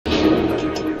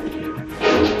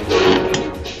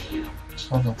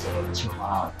suppose that's a little too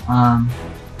loud.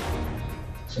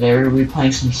 Today we're gonna be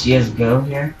playing some CS:GO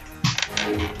here.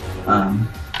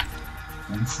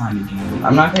 It's not a game.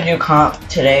 I'm not gonna do comp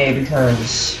today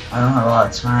because I don't have a lot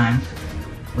of time.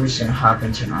 We're just gonna hop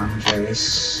into an arms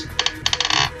race.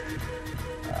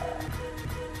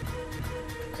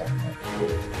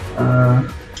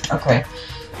 Okay.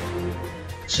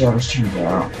 See how this turned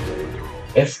out.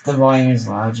 If the volume is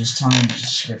loud, just tell me in the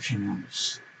description. I'll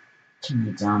just turn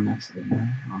it down next video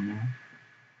on there.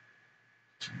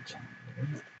 Turn it down a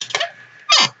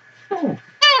little bit.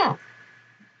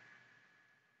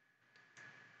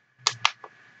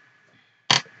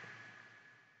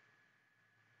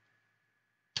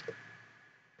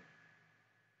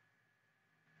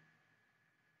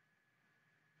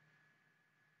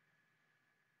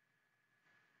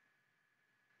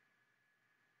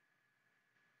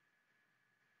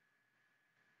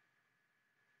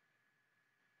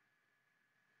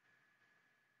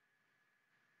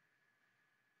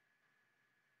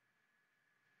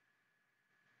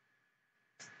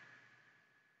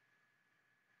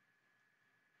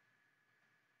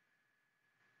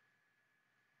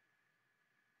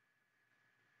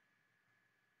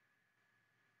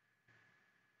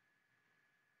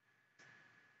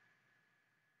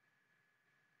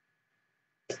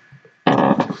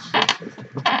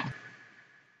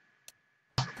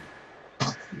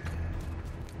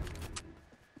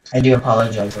 I do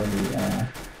apologize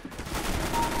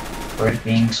for it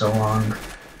being so long.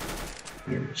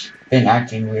 It's been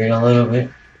acting weird a little bit,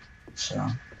 so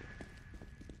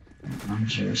I'm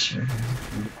just here.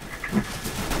 Real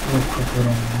quick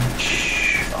little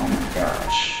match. Oh my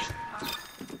gosh.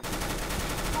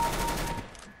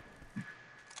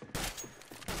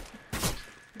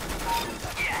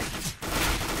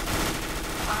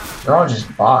 They're all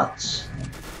just bots.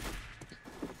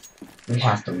 We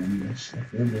have to win this.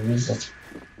 If we lose, that's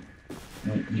I'm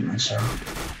gonna eat myself.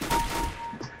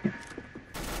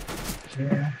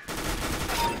 Here.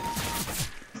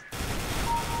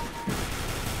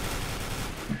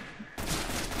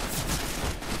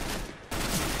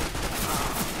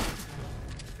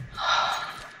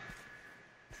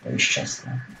 Very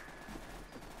stressful.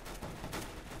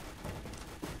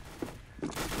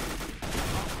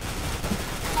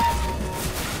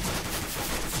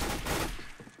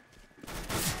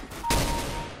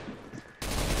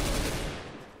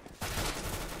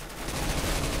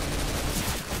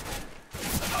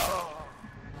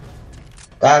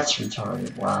 That's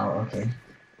retarded. Wow, okay.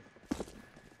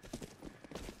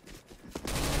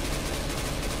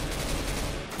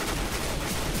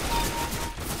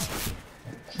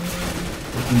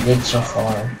 Looking good so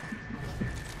far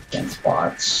against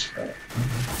bots, but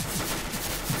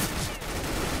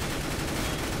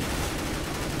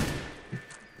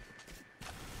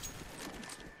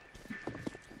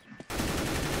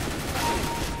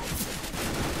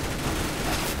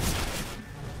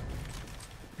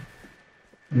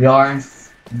we are in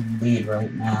lead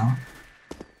right now.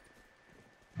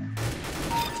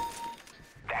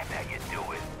 That's how you do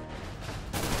it.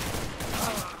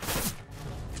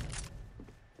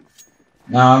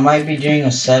 Now I might be doing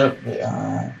a setup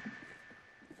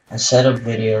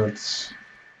video. It's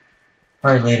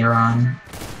probably later on.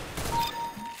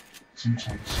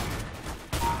 Sometimes.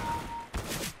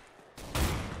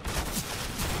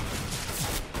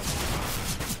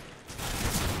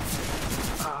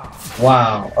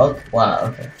 Wow. Okay. Wow.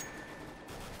 Okay.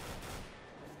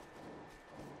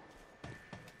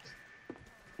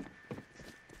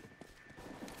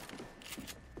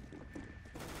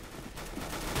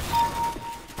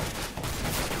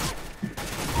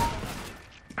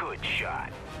 Good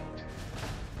shot.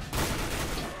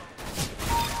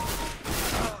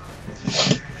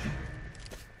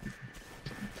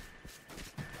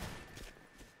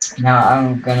 Now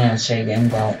I'm gonna say again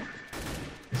that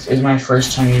this is my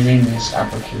first time using this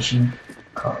application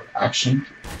called Action,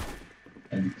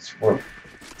 and it's worked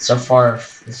so far.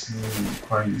 This is the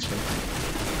recording is working.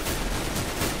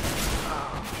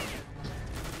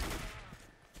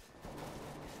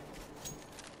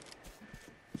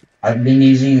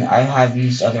 I have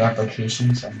used other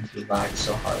applications and it lags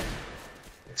so hard.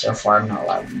 But so far I'm not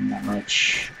lagging that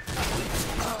much.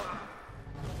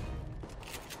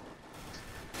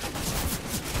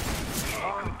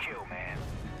 Good kill, man.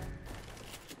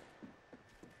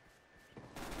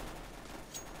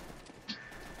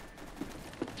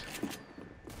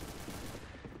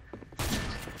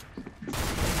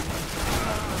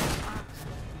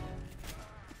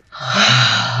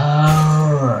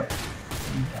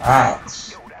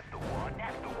 Rats.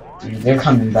 Dude, they're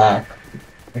coming back.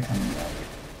 They're coming back.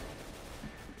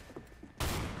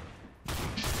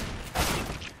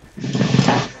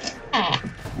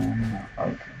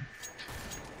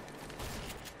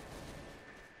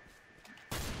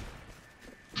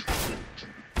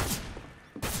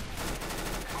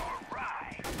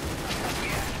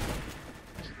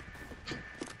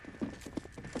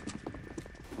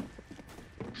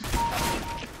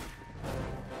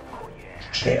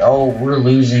 Okay, oh, we're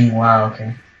losing. Wow,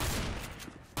 okay.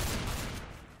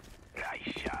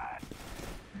 Nice shot.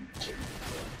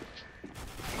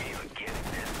 We are getting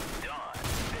this done.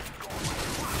 This is going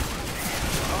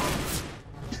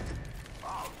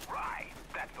all right.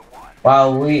 That's the one.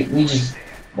 Wow, we just,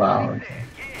 wow, okay.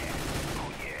 Yeah.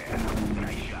 Oh yeah.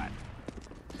 Nice shot.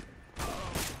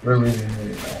 We're losing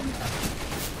really bad now.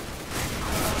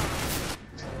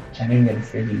 Can't even get a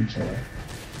freaking killer.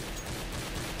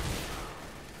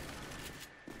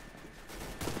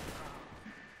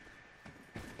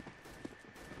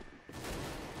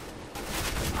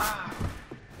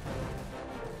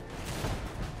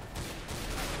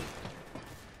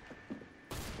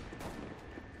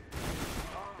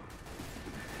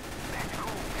 That's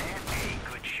cool, man. Hey,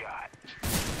 good shot.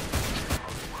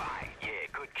 All right. Yeah,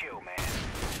 good kill, man.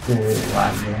 Good,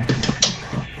 wow, yeah.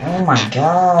 Oh my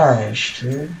gosh,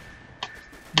 dude.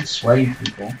 I'm sweaty,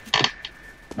 people.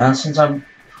 Now, since I'm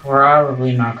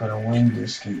probably not gonna win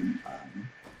this game,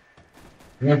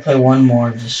 we're gonna play one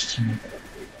more just to make it up.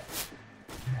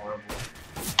 Horrible.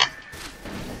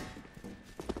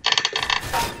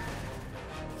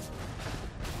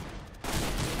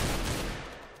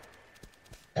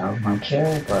 That was my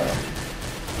kill, bro.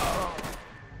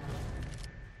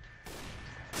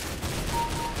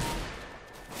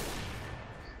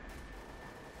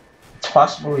 It's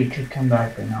possible we could come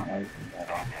back, but not likely at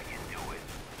all. That's how you do it.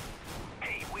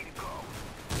 Hey, way to go.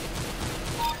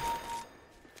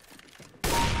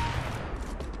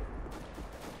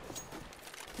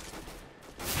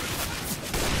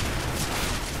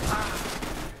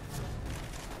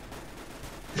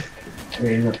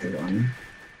 Raise up the one.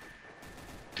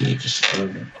 You just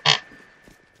killed it.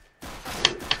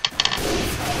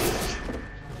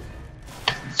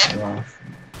 It's rough.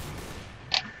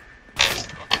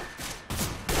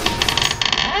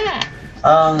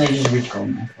 They just reached gold,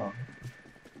 my fault.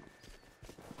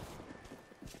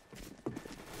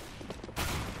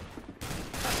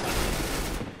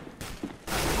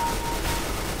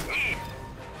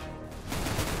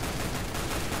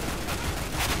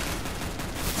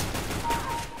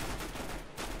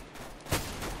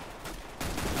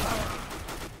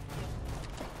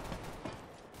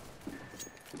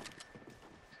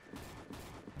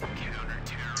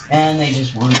 And they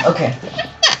just won. Okay.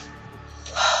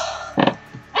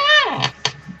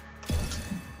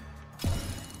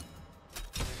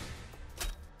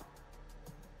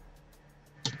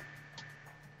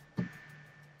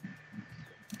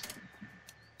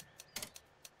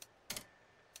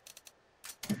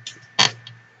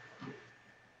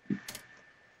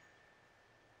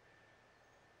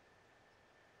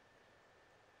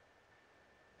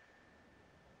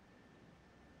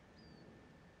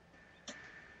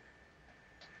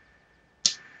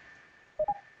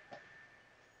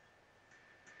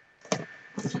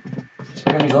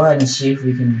 We're gonna go ahead and see if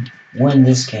we can win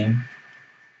this game.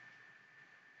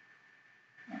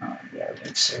 Yeah,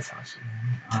 let's see if possible.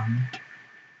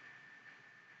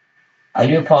 I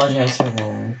do apologize for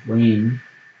the read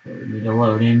to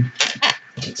load in.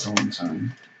 It takes a long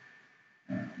time.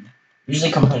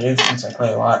 Usually competitive since I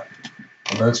play a lot.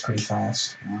 It loads pretty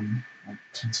fast, like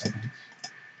 10 seconds.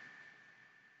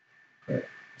 But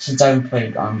since I haven't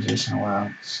played Jason in a while,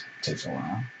 it takes a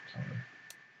while.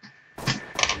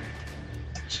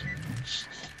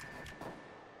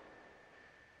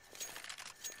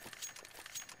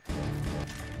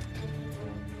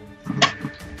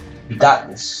 We got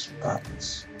this. We got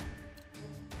this.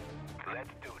 Let's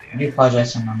do this. I do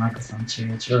apologize on my microphone too.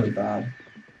 It's really bad.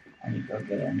 I need to go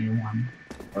get a new one.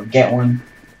 Or get one.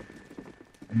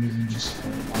 I'm using just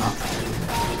one off.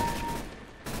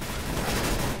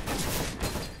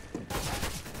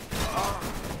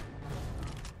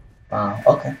 Wow,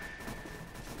 okay.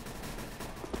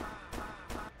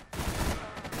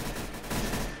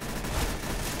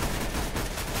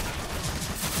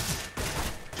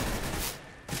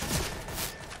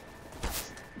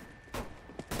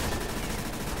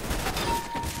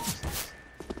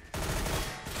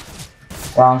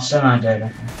 Wow, I'm still not dead,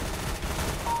 okay.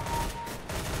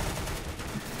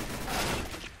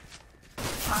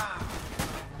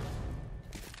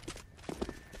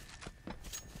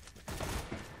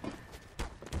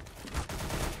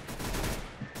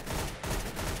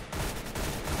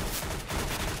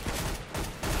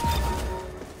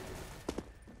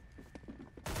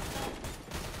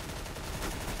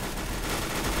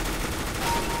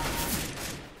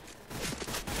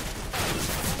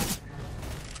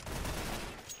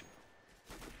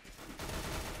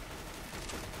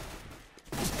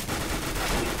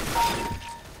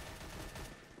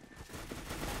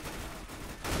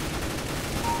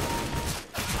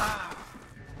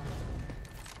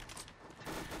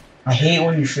 I hate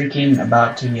when you're freaking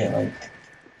about to get like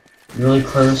really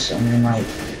close and then like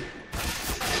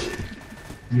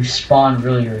you spawn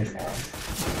really fast.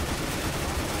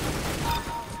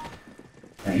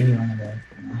 I hate when that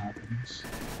happens.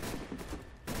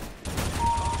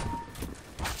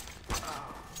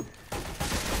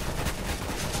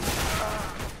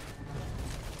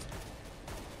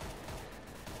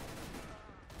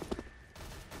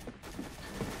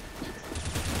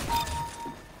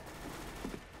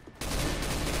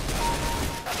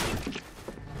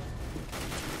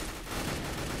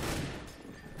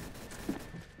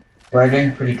 We're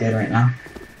doing pretty good right now.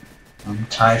 I'm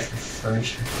tied for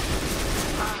first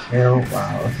kill.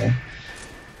 Wow, okay.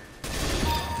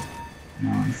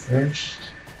 Now I'm first.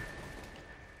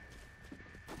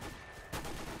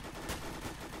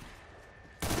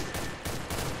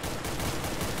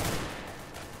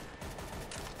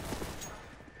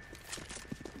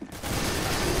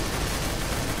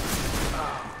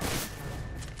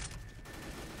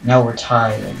 Now we're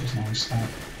tied. I just noticed that.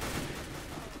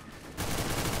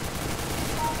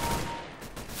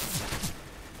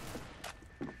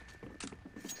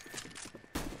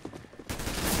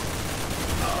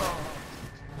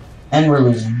 And we're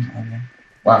losing. Okay.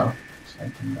 Wow.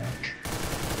 Second back.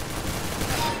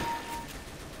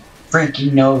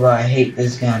 Freaking Nova, I hate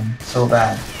this gun so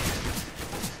bad.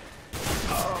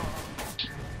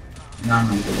 Now I'm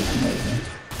gonna get it Nova.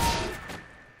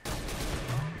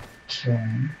 Okay.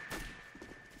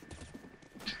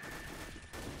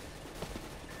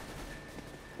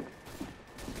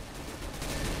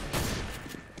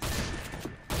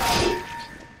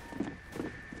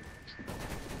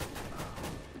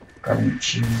 Gotta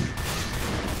cheat.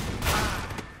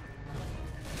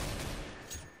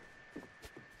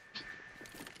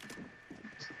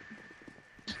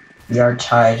 We are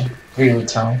tied. Really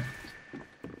tied.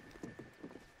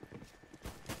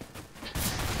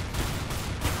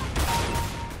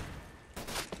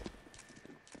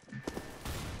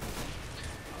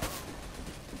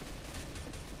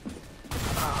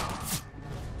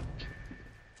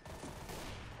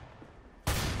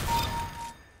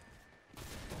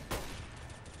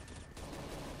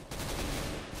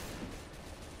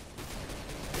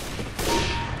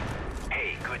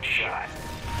 Hey, good shot.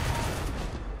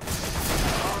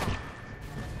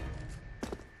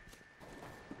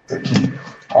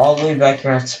 All the way back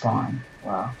here at spawn.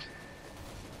 Wow.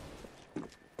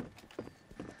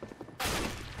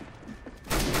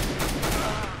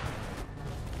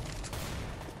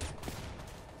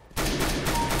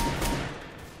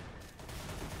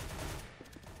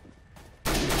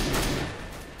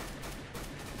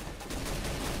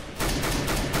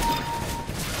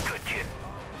 Good kid.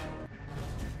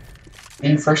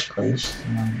 In first place,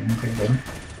 you know, I'm doing pretty good.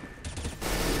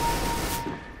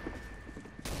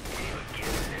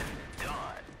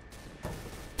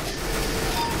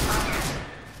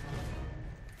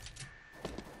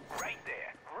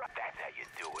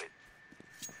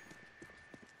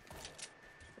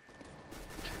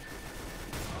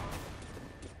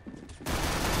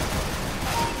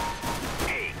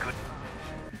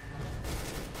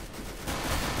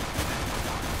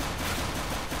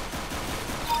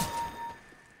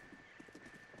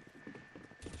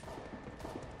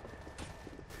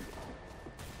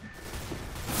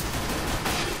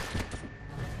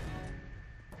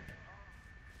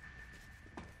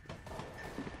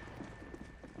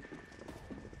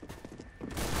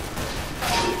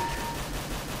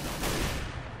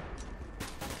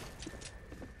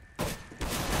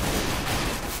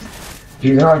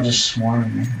 Dude, they're all just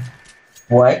swarming me.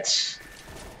 What?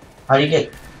 How do you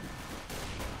get...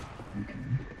 Okay.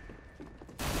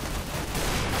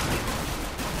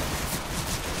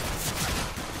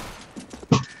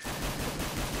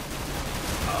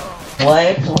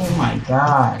 What? Oh my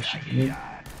gosh, dude.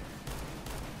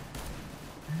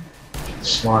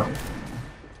 Smart.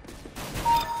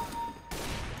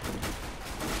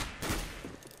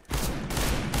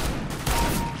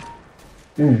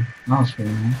 Ooh, that was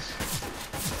pretty nice.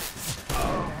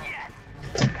 Yeah.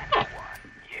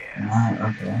 Alright,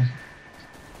 okay.